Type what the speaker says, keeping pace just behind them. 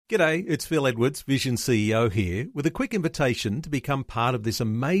G'day, it's Phil Edwards, Vision CEO here, with a quick invitation to become part of this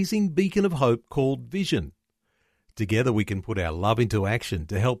amazing beacon of hope called Vision. Together we can put our love into action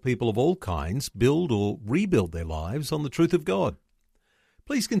to help people of all kinds build or rebuild their lives on the truth of God.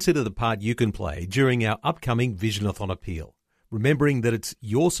 Please consider the part you can play during our upcoming Visionathon appeal, remembering that it's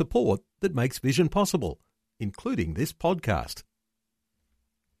your support that makes Vision possible, including this podcast.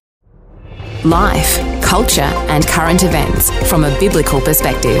 Life, culture and current events from a biblical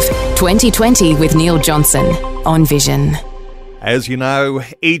perspective. 2020 with Neil Johnson on Vision. As you know,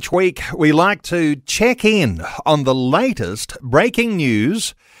 each week we like to check in on the latest breaking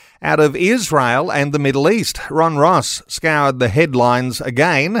news out of Israel and the Middle East. Ron Ross scoured the headlines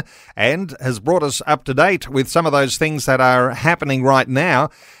again and has brought us up to date with some of those things that are happening right now.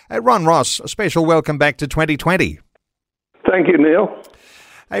 Ron Ross, a special welcome back to 2020. Thank you, Neil.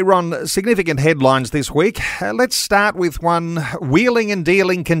 Hey Ron, significant headlines this week. Let's start with one. Wheeling and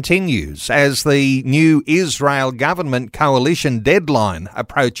dealing continues as the new Israel government coalition deadline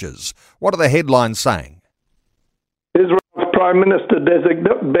approaches. What are the headlines saying? Israel's Prime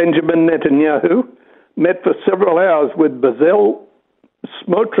Minister-designate Benjamin Netanyahu met for several hours with Bezalel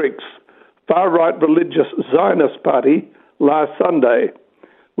Smotrich, far-right religious Zionist party, last Sunday,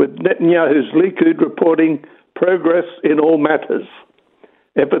 with Netanyahu's Likud reporting progress in all matters.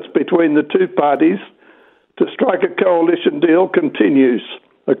 Efforts between the two parties to strike a coalition deal continues,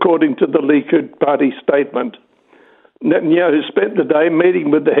 according to the Likud party statement. Netanyahu spent the day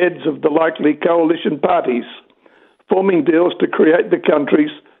meeting with the heads of the likely coalition parties, forming deals to create the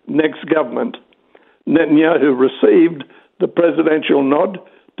country's next government. Netanyahu received the presidential nod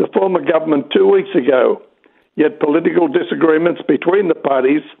to form a government 2 weeks ago, yet political disagreements between the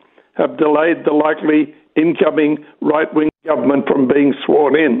parties have delayed the likely incoming right-wing government from being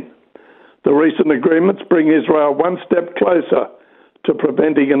sworn in. The recent agreements bring Israel one step closer to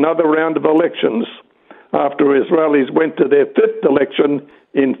preventing another round of elections after Israelis went to their fifth election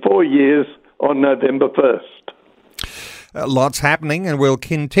in 4 years on November 1st. Lots happening, and we'll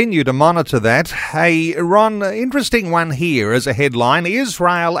continue to monitor that. Hey, Ron, interesting one here as a headline.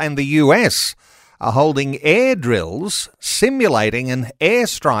 Israel and the US are holding air drills simulating an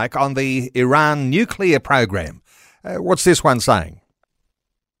airstrike on the Iran nuclear program. What's this one saying?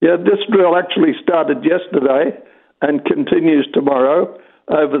 Yeah, this drill actually started yesterday and continues tomorrow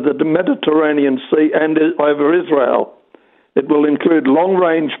over the Mediterranean Sea and over Israel. It will include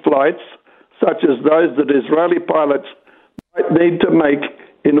long-range flights, such as those that Israeli pilots might need to make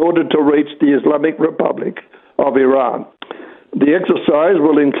in order to reach the Islamic Republic of Iran. The exercise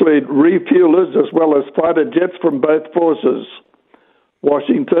will include refuelers as well as fighter jets from both forces.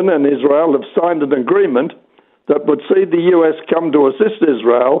 Washington and Israel have signed an agreement that would see the US come to assist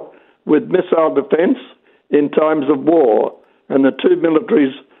Israel with missile defense in times of war, and the two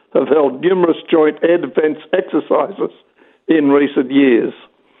militaries have held numerous joint air defense exercises in recent years.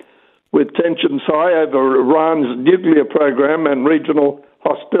 With tensions high over Iran's nuclear program and regional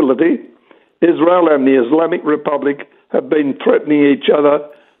hostility, Israel and the Islamic Republic have been threatening each other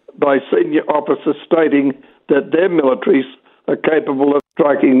by senior officers stating that their militaries are capable of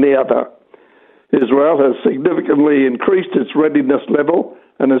striking the other. Israel has significantly increased its readiness level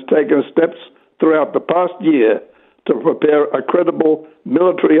and has taken steps throughout the past year to prepare a credible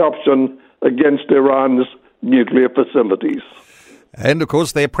military option against Iran's nuclear facilities. And, of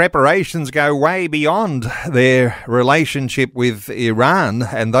course, their preparations go way beyond their relationship with Iran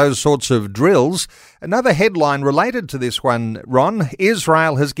and those sorts of drills. Another headline related to this one, Ron,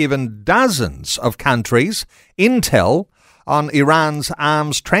 Israel has given dozens of countries intel on Iran's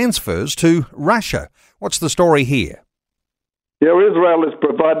arms transfers to Russia. What's the story here? Yeah, Israel has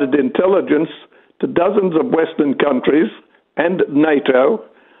provided intelligence to dozens of Western countries and NATO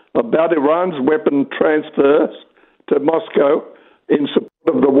about Iran's weapon transfers to Moscow in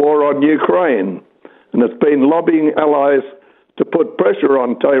support of the war on Ukraine, and it's been lobbying allies to put pressure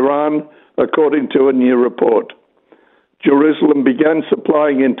on Tehran, according to a new report. Jerusalem began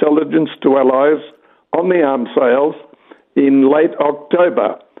supplying intelligence to allies on the arms sales in late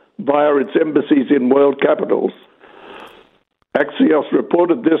October via its embassies in world capitals. Axios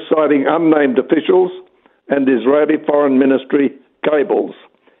reported this, citing unnamed officials and Israeli Foreign Ministry cables,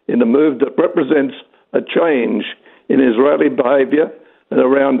 in a move that represents a change in Israeli behavior and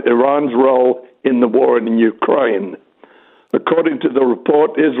around Iran's role in the war in Ukraine. According to the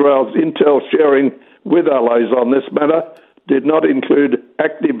report, Israel's intel sharing with allies on this matter did not include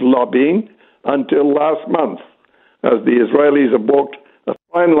active lobbying until last month, as the Israelis have walked a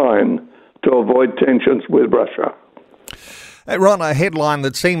fine line to avoid tensions with Russia. Ron, a headline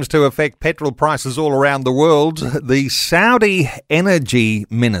that seems to affect petrol prices all around the world. The Saudi energy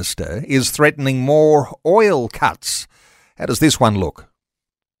minister is threatening more oil cuts. How does this one look?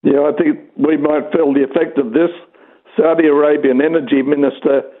 Yeah, I think we might feel the effect of this. Saudi Arabian energy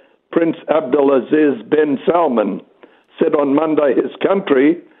minister Prince Abdulaziz bin Salman said on Monday his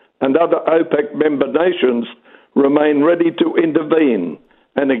country and other OPEC member nations remain ready to intervene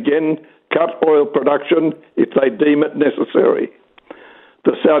and again cut oil production if they deem it necessary.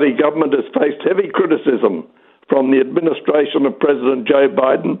 The Saudi government has faced heavy criticism from the administration of President Joe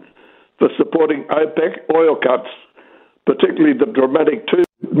Biden for supporting OPEC oil cuts, particularly the dramatic 2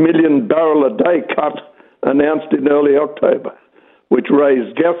 million barrel a day cut announced in early October, which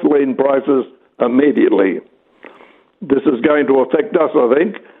raised gasoline prices immediately. This is going to affect us, I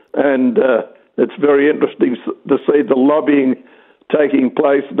think, and it's very interesting to see the lobbying taking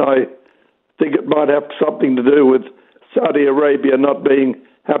place, and I think it might have something to do with Saudi Arabia not being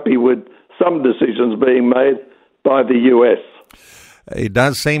happy with some decisions being made by the US. It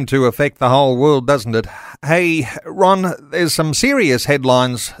does seem to affect the whole world, doesn't it? Hey, Ron, there's some serious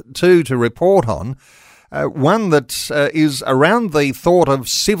headlines too to report on. One that is around the thought of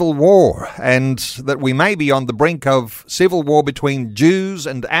civil war, and that we may be on the brink of civil war between Jews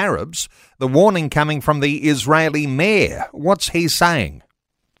and Arabs. The warning coming from the Israeli mayor. What's he saying?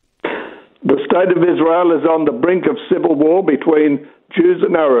 The state of Israel is on the brink of civil war between Jews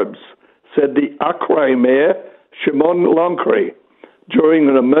and Arabs, said the Acre mayor, Shimon Lonkri, during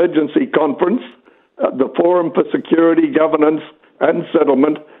an emergency conference at the Forum for Security, Governance and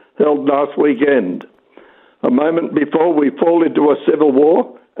Settlement held last weekend. A moment before we fall into a civil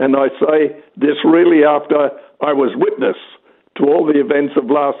war, and I say this really after I was witness to all the events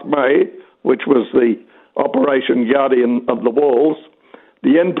of last May, which was the Operation Guardian of the Walls.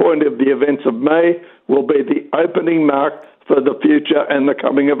 The endpoint of the events of May will be the opening mark for the future and the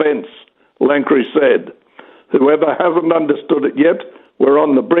coming events, Lankry said. Whoever hasn't understood it yet, we're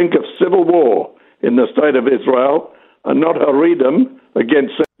on the brink of civil war in the state of Israel, and not Haredim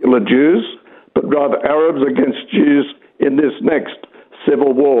against secular Jews, but rather Arabs against Jews in this next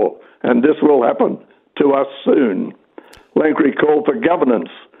civil war, and this will happen to us soon. Lankry called for governance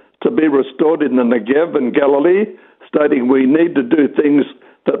to be restored in the Negev and Galilee, stating we need to do things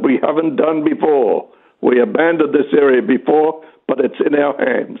that we haven't done before. We abandoned this area before, but it's in our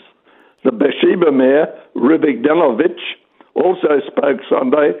hands. The Beersheba mayor, Rivik Danovich, also spoke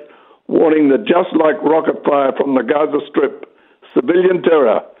Sunday, warning that just like rocket fire from the Gaza Strip, civilian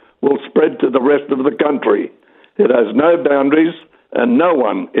terror will spread to the rest of the country. It has no boundaries, and no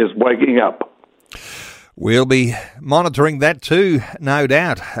one is waking up. We'll be monitoring that too, no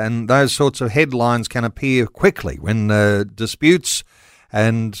doubt, and those sorts of headlines can appear quickly when disputes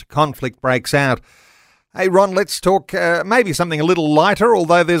and conflict breaks out. Hey, Ron, let's talk maybe something a little lighter,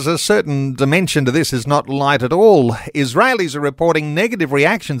 although there's a certain dimension to this is not light at all. Israelis are reporting negative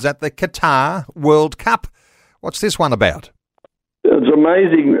reactions at the Qatar World Cup. What's this one about? It's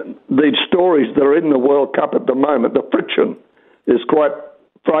amazing, these stories that are in the World Cup at the moment. The friction is quite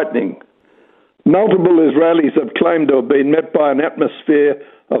frightening. Multiple Israelis have claimed to have been met by an atmosphere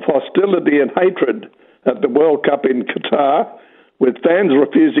of hostility and hatred at the World Cup in Qatar, with fans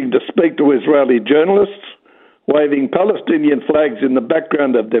refusing to speak to Israeli journalists, waving Palestinian flags in the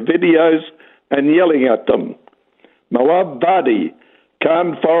background of their videos and yelling at them. Moab Vadi,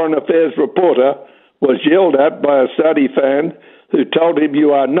 Khan Foreign Affairs reporter, was yelled at by a Saudi fan who told him,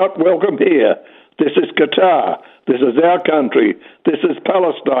 "You are not welcome here. This is Qatar. This is our country. This is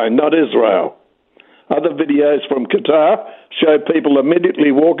Palestine, not Israel." Other videos from Qatar show people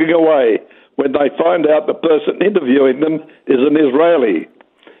immediately walking away when they find out the person interviewing them is an Israeli.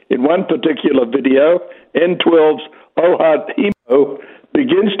 In one particular video, N12's Ohad Himo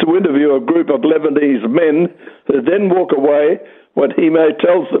begins to interview a group of Lebanese men who then walk away when Himo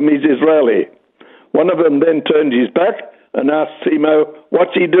tells them he's Israeli. One of them then turns his back and asks Himo,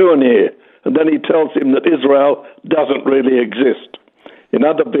 "What's he doing here?" And then he tells him that Israel doesn't really exist. In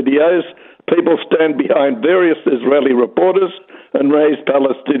other videos, people stand behind various Israeli reporters and raise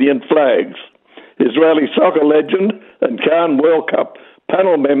Palestinian flags. Israeli soccer legend and Khan World Cup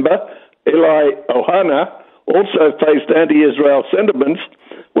panel member Eli Ohana also faced anti-Israel sentiments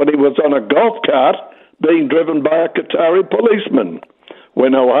when he was on a golf cart being driven by a Qatari policeman.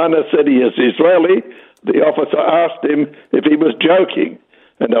 When Ohana said he is Israeli, the officer asked him if he was joking,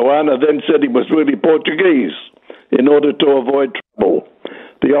 and Ohana then said he was really Portuguese in order to avoid trouble.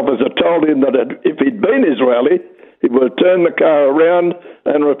 The officer told him that if he'd been Israeli, he would turn the car around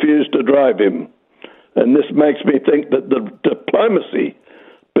and refuse to drive him. And this makes me think that the diplomacy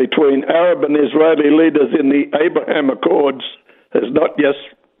between Arab and Israeli leaders in the Abraham Accords has not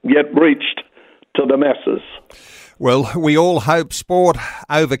yet reached to the masses. Well, we all hope sport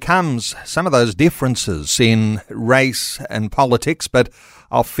overcomes some of those differences in race and politics, but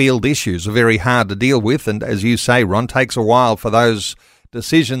off-field issues are very hard to deal with, and as you say, Ron, takes a while for those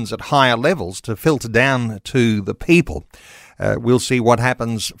decisions at higher levels to filter down to the people. We'll see what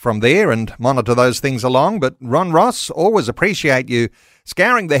happens from there and monitor those things along. But Ron Ross, always appreciate you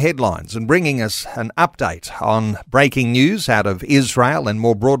scouring the headlines and bringing us an update on breaking news out of Israel and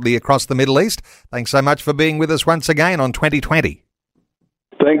more broadly across the Middle East. Thanks so much for being with us once again on 2020.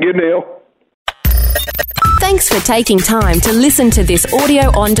 Thank you, Neil. Thanks for taking time to listen to this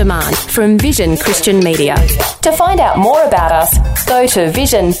audio on demand from Vision Christian Media. To find out more about us, go to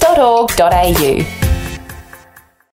vision.org.au.